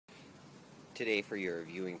Today, for your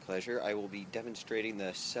viewing pleasure, I will be demonstrating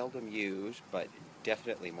the seldom used, but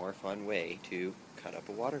definitely more fun way to cut up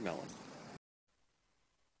a watermelon.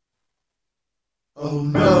 Oh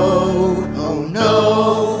no, oh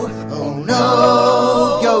no, oh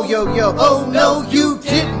no, yo, yo, yo, oh no, you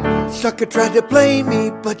didn't. Sucker tried to play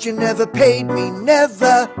me, but you never paid me,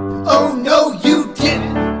 never. Oh no, you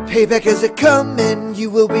didn't. Payback is a-comin',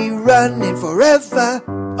 you will be running forever.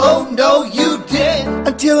 Oh no, you didn't.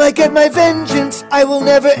 Until I get my vengeance, I will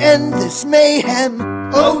never end this mayhem.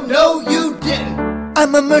 Oh no, you didn't.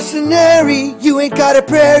 I'm a mercenary, you ain't got a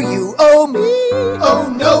prayer, you owe me.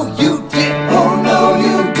 Oh no, you didn't. Oh no,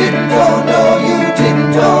 you didn't. Oh no, you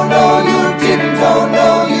didn't. Oh no, you